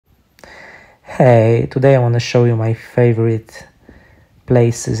Hey, today I want to show you my favorite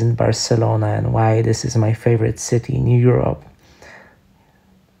places in Barcelona and why this is my favorite city in Europe.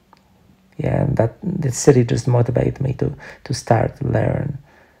 Yeah, and that the city just motivated me to start learning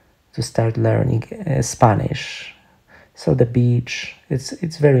Spanish. So the beach,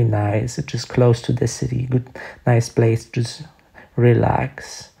 it's very nice. It's just close to the city, nice place to just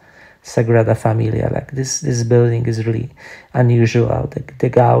relax. Sagrada Família, like this building is really unusual. The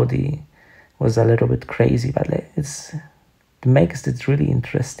Gaudi was a little bit crazy, but it makes it really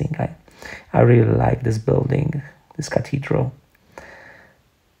interesting. I really like this building, this cathedral.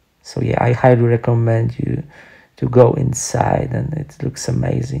 So yeah, I highly recommend you to go inside, and it looks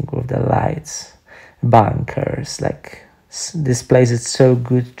amazing with the lights, bunkers. Like this place is so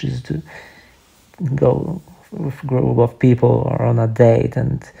good just to go with a group of people or on a date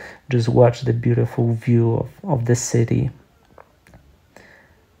and just watch the beautiful view of the city.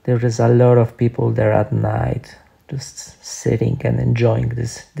 There is a lot of people there at night, just sitting and enjoying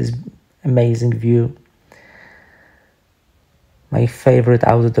this amazing view. My favorite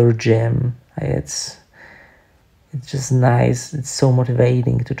outdoor gym. It's just nice. It's so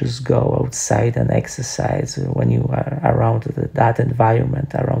motivating to just go outside and exercise when you are around that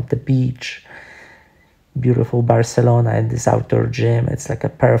environment, around the beach. Beautiful Barcelona and this outdoor gym. It's like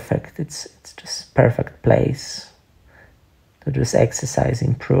it's just perfect place to just exercise,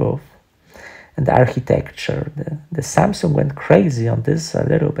 improve. And the architecture, the Samsung went crazy on this a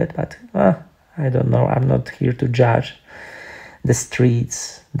little bit, but I don't know. I'm not here to judge. The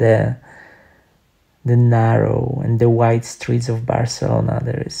streets, the narrow and the wide streets of Barcelona.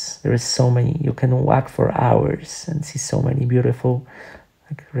 There is so many. You can walk for hours and see so many beautiful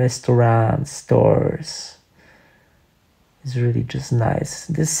restaurants, stores. It's really just nice.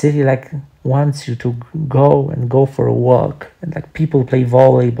 This city wants you to go for a walk, and people play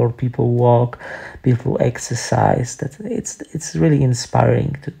volleyball, people walk, people exercise. It's really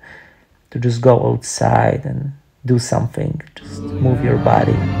inspiring to just go outside and do something, just move your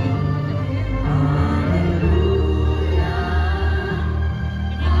body.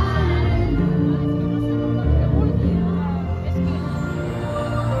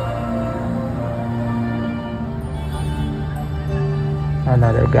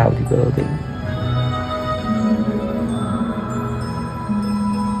 Another Gaudi building.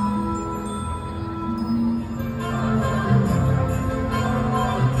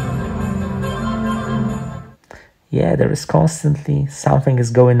 Yeah, there is constantly something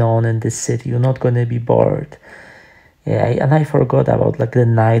is going on in this city. You're not going to be bored. Yeah, and I forgot about the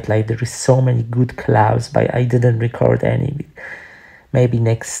nightlife. There is so many good clubs, but I didn't record any. Maybe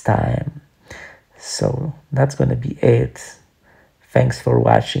next time. So that's going to be it. Thanks for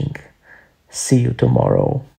watching. See you tomorrow.